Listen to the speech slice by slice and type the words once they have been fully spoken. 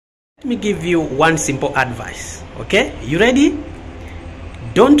Let me give you one simple advice. Okay, you ready?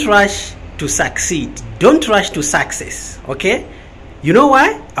 Don't rush to succeed. Don't rush to success. Okay, you know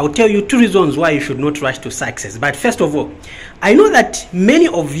why? I'll tell you 2 reasons why you should not rush to success. But first of all, I know that many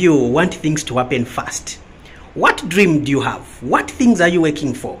of you want things to happen fast. What dream do you have? What things are you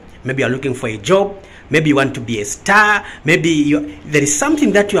working for? Maybe you're looking for a job. Maybe you want to be a star. Maybe there is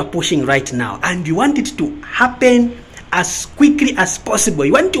something that you are pushing right now and you want it to happen as quickly as possible.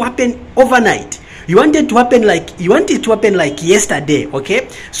 You want it to happen overnight. You want it to happen like yesterday. Okay,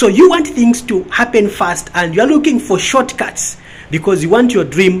 so you want things to happen fast and you are looking for shortcuts because you want your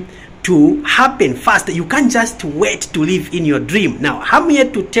dream to happen fast. You can't just wait to live in your dream. Now I'm here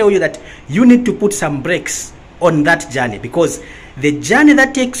to tell you that you need to put some brakes on that journey, because the journey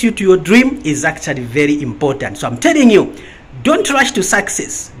that takes you to your dream is actually very important. So I'm telling you, don't rush to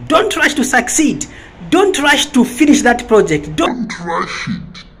success. Don't rush to succeed. Don't rush to finish that project. Don't rush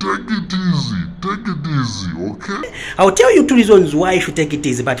it. Take it easy. Take it easy, okay? I'll tell you 2 reasons why you should take it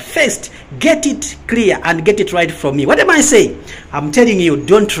easy. But first, get it clear and get it right from me. What am I saying? I'm telling you,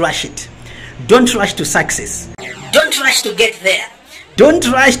 don't rush it. Don't rush to success. Don't rush to get there. Don't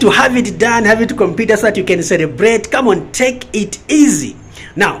rush to have it done, have it completed so that you can celebrate. Come on, take it easy.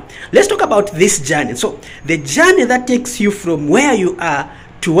 Now, let's talk about this journey. So, the journey that takes you from where you are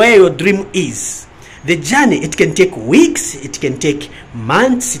to where your dream is. The journey, it can take weeks, it can take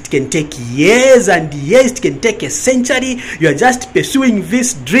months, it can take years and years, it can take a century. You are just pursuing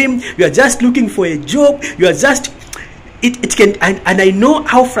this dream, you are just looking for a job, you are just, it can, and I know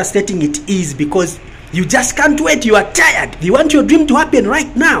how frustrating it is because you just can't wait, you are tired, you want your dream to happen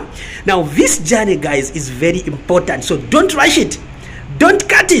right now. Now this journey, guys, is very important, so don't rush it, don't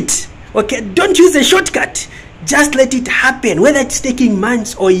cut it, okay, don't use a shortcut. Just let it happen, whether it's taking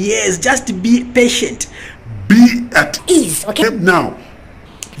months or years. Just be patient. Be at ease, okay? Now,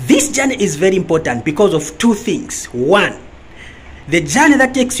 this journey is very important because of 2 things. 1, the journey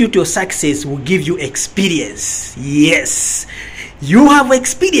that takes you to success will give you experience. Yes, you have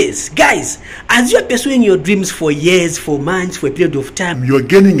experience. Guys, as you're pursuing your dreams for years, for months, for a period of time, you're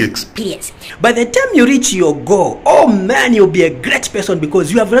gaining experience. By the time you reach your goal, oh man, you'll be a great person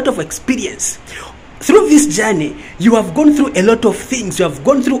because you have a lot of experience. Through this journey, you have gone through a lot of things. You have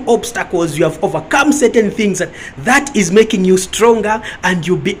gone through obstacles. You have overcome certain things that is making you stronger, and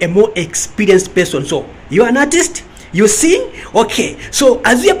you'll be a more experienced person. So, you're an artist, you sing, okay. So,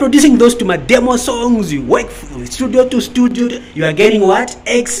 as you are producing those to my demo songs, you work from studio to studio, you are getting what?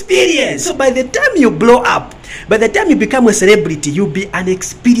 Experience. So, by the time you blow up, by the time you become a celebrity, you'll be an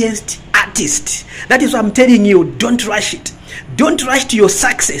experienced artist. That is what I'm telling you. Don't rush it. Don't rush to your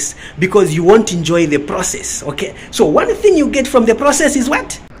success because you won't enjoy the process, okay? So one thing you get from the process is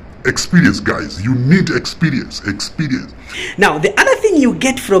what? Experience, guys. You need experience. Experience. Now, the other thing you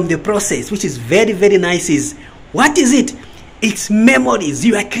get from the process, which is very, very nice, is what is it? It's memories.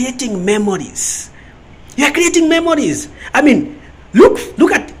 You are creating memories. You are creating memories. I mean,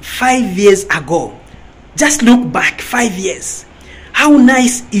 look at 5 years ago. Just look back 5 years. How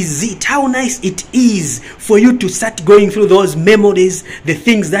nice is it? How nice it is for you to start going through those memories, the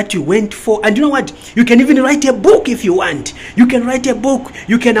things that you went for. And you know what? You can even write a book if you want. You can write a book.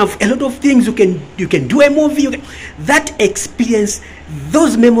 You can have a lot of things. You can do a movie. That experience,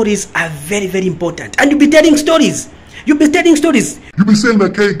 those memories are very, very important. And you'll be telling stories. You'll be telling stories. You'll be saying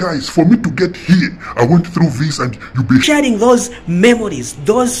like, hey guys, for me to get here, I went through this, and you'll be sharing those memories,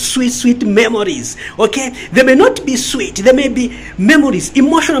 those sweet, sweet memories, okay? They may not be sweet. They may be memories,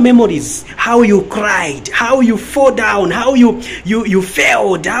 emotional memories. How you cried, how you fall down, how you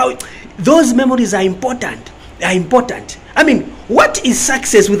failed. Those memories are important. Are important. I mean, what is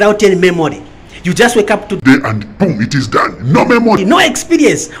success without any memory? You just wake up today and boom, it is done. No memory, no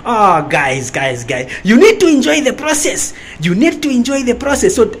experience. Oh, guys, you need to enjoy the process. You need to enjoy the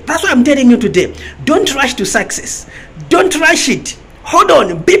process. So that's what I'm telling you today. Don't rush to success. Don't rush it. Hold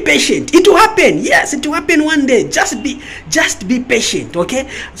on, be patient. It will happen. Yes, it will happen one day. Just be patient, okay?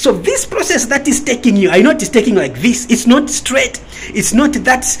 So this process that is taking you, I know it is taking like this. It's not straight. It's not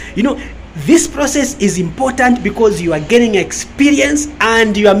that, this process is important because you are getting experience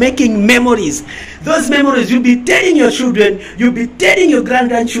and you are making memories. Those memories you'll be telling your children, you'll be telling your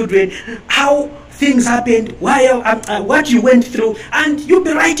grandchildren how things happened, what you went through, and you'll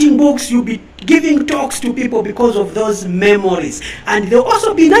be writing books, you'll be giving talks to people because of those memories. And they'll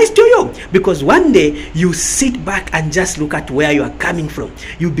also be nice to you because one day you sit back and just look at where you are coming from.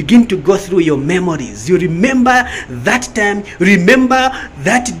 You begin to go through your memories. You remember that time, remember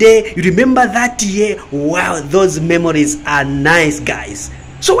that day, you remember that year. Wow, those memories are nice, guys.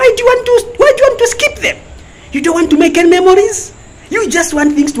 So why do you want to skip them? You don't want to make any memories? You just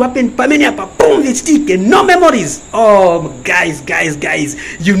want things to happen, boom, they stick, and no memories. Oh, guys,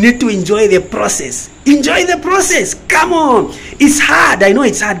 you need to enjoy the process. Enjoy the process. Come on. It's hard. I know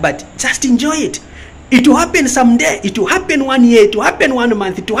it's hard, but just enjoy it. It will happen someday. It will happen 1 year. It will happen 1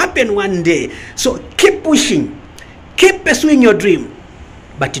 month. It will happen 1 day. So keep pushing. Keep pursuing your dream.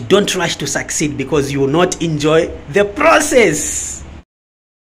 But don't rush to succeed, because you will not enjoy the process.